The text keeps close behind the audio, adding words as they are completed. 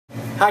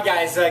Hi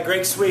guys,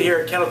 Greg Sweet here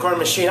at Kettle Corn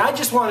Machine. I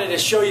just wanted to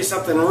show you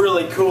something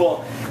really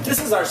cool.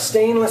 This is our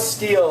stainless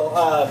steel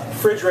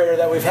refrigerator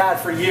that we've had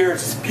for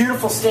years. It's a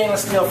beautiful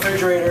stainless steel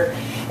refrigerator,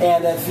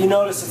 and if you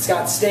notice it's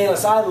got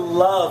stainless. I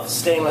love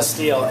stainless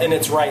steel in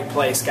its right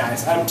place,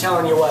 guys. I'm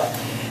telling you what.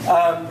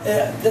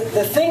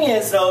 The thing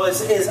is though,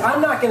 is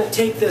I'm not going to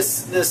take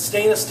this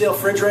stainless steel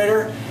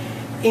refrigerator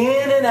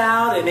in and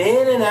out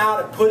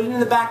and put it in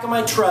the back of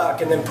my truck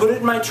and then put it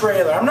in my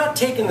trailer. I'm not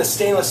taking the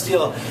stainless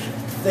steel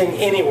thing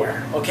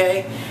anywhere,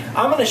 okay?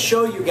 I'm going to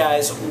show you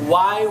guys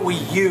why we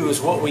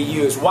use what we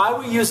use, why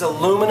we use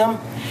aluminum,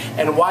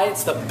 and why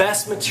it's the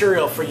best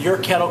material for your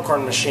kettle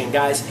corn machine.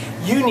 Guys,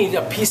 you need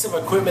a piece of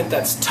equipment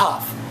that's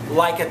tough,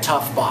 like a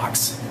tough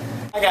box.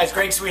 Hi guys,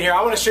 Greg Sweet here.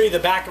 I want to show you the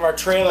back of our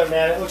trailer,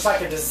 man. It looks like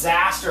a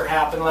disaster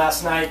happened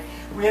last night.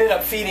 We ended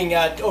up feeding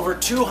over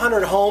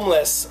 200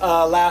 homeless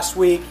last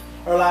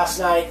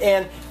night,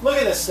 and look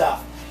at this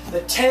stuff.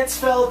 The tents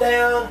fell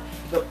down,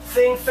 the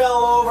thing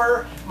fell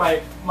over,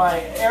 my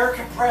air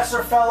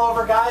compressor fell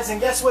over, guys,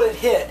 and guess what it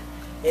hit?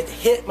 It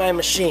hit my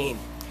machine.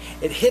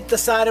 It hit the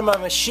side of my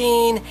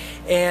machine,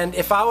 and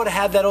if I would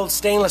have had that old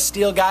stainless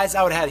steel, guys,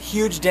 I would have had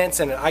huge dents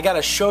in it. I got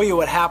to show you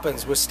what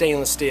happens with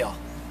stainless steel.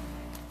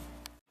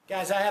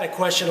 Guys, I had a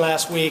question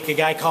last week. A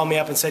guy called me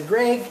up and said,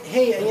 Greg,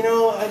 hey, you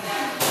know,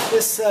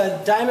 this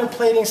diamond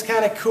plating's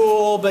kind of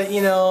cool, but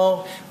you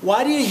know,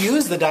 why do you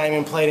use the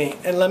diamond plating?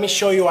 And let me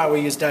show you why we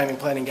use diamond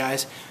plating,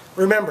 guys.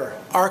 Remember,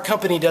 our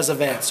company does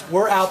events.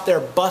 We're out there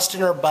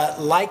busting our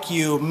butt like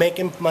you,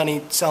 making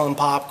money selling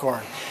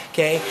popcorn,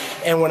 okay?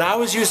 And when I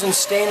was using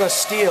stainless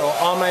steel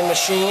on my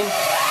machine,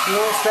 you know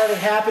what started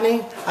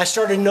happening? I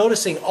started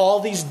noticing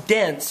all these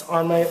dents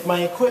on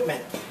my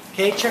equipment.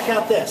 Okay, check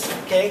out this,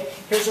 okay?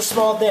 Here's a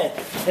small dent.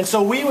 And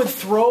so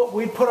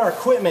we'd put our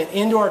equipment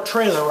into our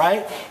trailer,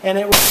 right? And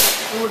it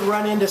would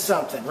run into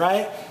something,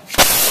 right?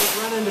 It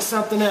would run into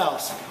something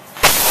else.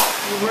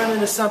 It would run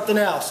into something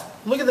else.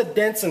 Look at the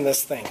dents in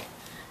this thing,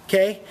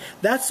 okay?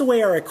 That's the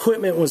way our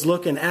equipment was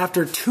looking.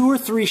 After 2 or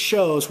 3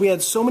 shows, we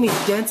had so many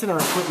dents in our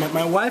equipment.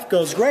 My wife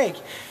goes, Greg,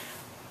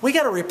 we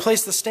got to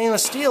replace the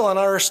stainless steel on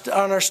our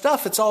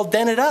stuff. It's all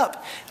dented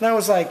up. And I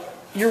was like,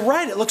 you're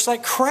right, it looks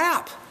like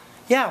crap.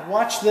 Yeah,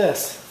 watch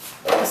this.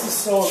 This is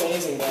so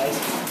amazing,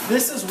 guys.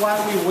 This is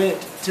why we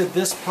went to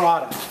this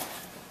product.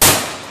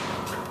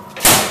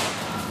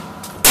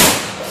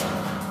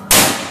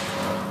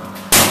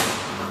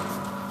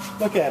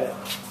 Look at it.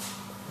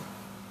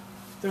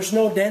 There's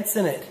no dents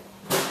in it.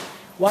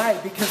 Why?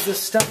 Because this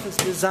stuff is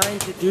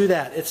designed to do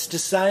that. It's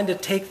designed to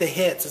take the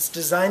hits. It's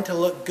designed to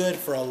look good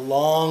for a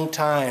long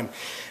time.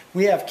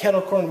 We have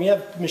kettle corn, we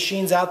have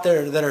machines out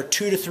there that are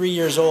 2 to 3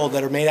 years old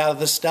that are made out of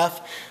this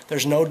stuff.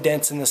 There's no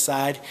dents in the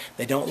side.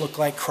 They don't look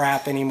like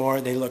crap anymore.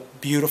 They look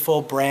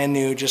beautiful, brand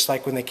new, just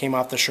like when they came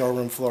off the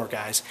showroom floor,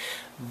 guys.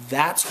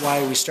 That's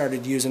why we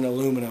started using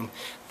aluminum.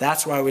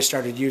 That's why we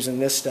started using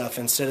this stuff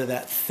instead of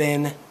that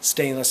thin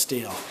stainless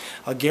steel.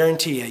 I'll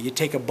guarantee you, you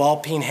take a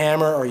ball peen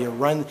hammer or you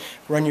run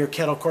your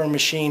kettle corn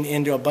machine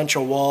into a bunch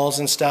of walls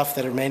and stuff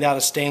that are made out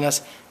of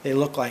stainless, they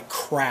look like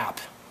crap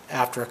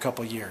after a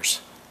couple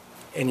years.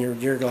 And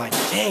you're like,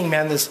 dang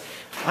man,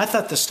 I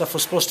thought this stuff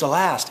was supposed to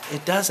last.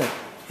 It doesn't.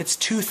 It's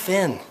too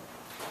thin.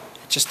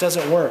 It just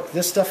doesn't work.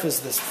 This stuff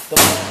is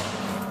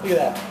look at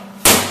that.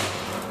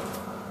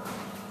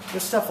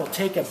 This stuff will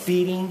take a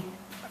beating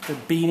after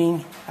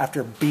beating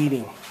after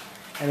beating,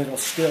 and it'll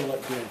still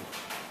look good.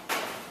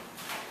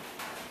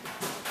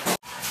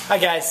 Hi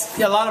guys.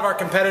 Yeah, a lot of our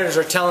competitors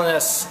are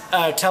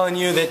telling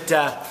you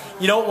that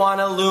you don't want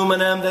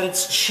aluminum, that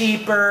it's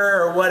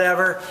cheaper or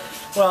whatever.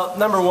 Well,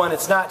 number one,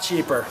 it's not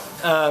cheaper.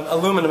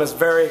 Aluminum is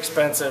very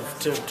expensive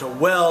to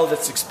weld,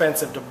 it's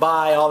expensive to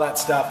buy, all that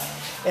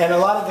stuff. And a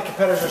lot of the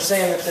competitors are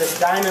saying that this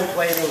diamond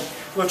plating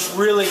looks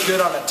really good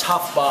on a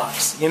tough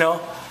box, you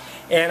know?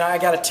 And I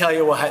gotta tell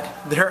you what,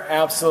 they're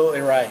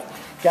absolutely right.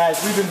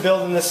 Guys, we've been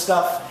building this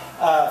stuff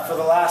for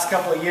the last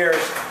couple of years,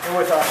 and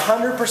with our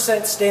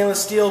 100%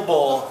 stainless steel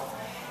bowl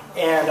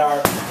and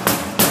our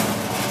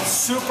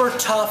super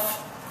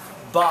tough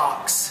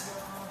box,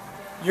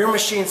 your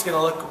machine's going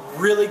to look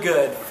really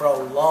good for a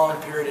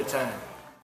long period of time.